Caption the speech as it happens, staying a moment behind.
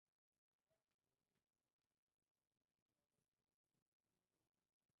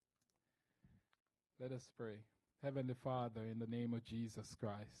Let us pray. Heavenly Father, in the name of Jesus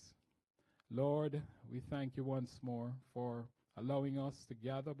Christ, Lord, we thank you once more for allowing us to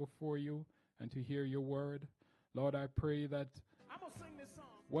gather before you and to hear your word. Lord, I pray that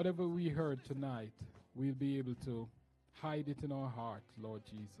whatever we heard tonight, we'll be able to hide it in our heart, Lord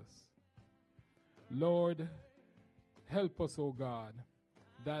Jesus. Lord, help us, O God,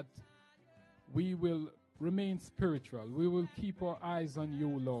 that we will remain spiritual. We will keep our eyes on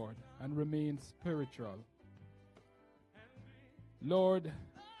you, Lord, and remain spiritual. Lord,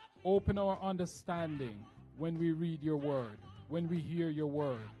 open our understanding when we read your word, when we hear your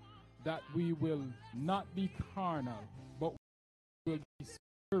word, that we will not be carnal, but we will be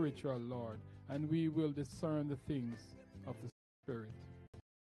spiritual, Lord, and we will discern the things of the Spirit.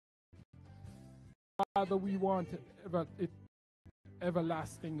 Father, we want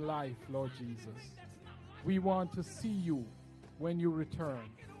everlasting life, Lord Jesus. We want to see you when you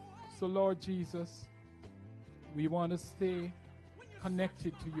return. So, Lord Jesus, we want to stay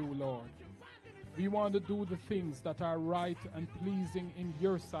connected to you, Lord. We want to do the things that are right and pleasing in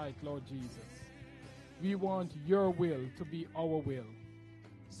your sight, Lord Jesus. We want your will to be our will.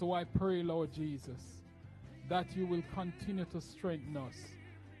 So I pray, Lord Jesus, that you will continue to strengthen us.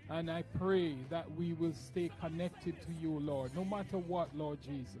 And I pray that we will stay connected to you, Lord, no matter what, Lord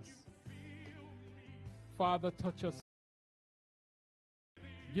Jesus. Father, touch us.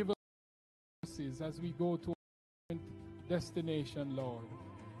 Give us mercies as we go to our destination, Lord.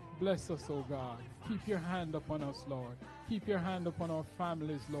 Bless us, O God. Keep your hand upon us, Lord. Keep your hand upon our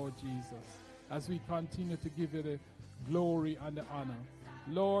families, Lord Jesus, as we continue to give you the glory and the honor.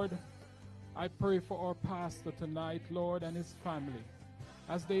 Lord, I pray for our pastor tonight, Lord, and his family.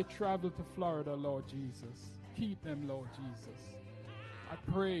 As they travel to Florida, Lord Jesus, keep them, Lord Jesus.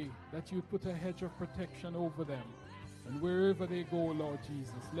 I pray that you put a hedge of protection over them. And wherever they go, Lord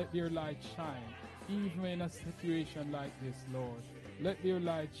Jesus, let their light shine. Even in a situation like this, Lord, let their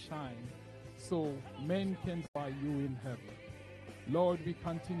light shine so men can find you in heaven. Lord, we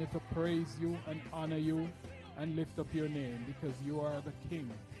continue to praise you and honor you and lift up your name because you are the King,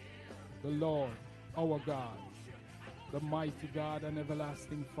 the Lord, our God, the mighty God and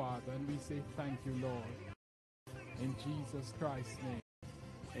everlasting Father. And we say thank you, Lord. In Jesus Christ's name,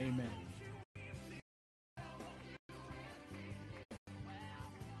 amen.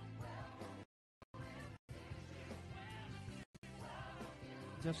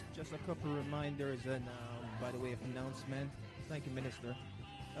 Just a couple reminders and by the way of announcement. Thank you, Minister.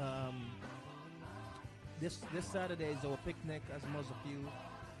 This Saturday is our picnic, as most of you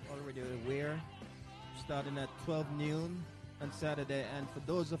already are aware, starting at 12 noon on Saturday. And for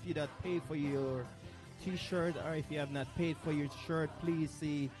those of you that pay for your t-shirt, or if you have not paid for your shirt, please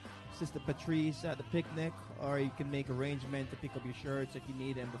see Sister Patrice at the picnic, or you can make arrangement to pick up your shirts if you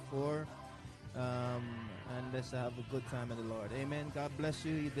need them before. And let's have a good time in the Lord. Amen. God bless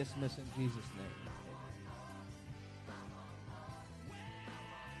you. You dismiss in Jesus' name.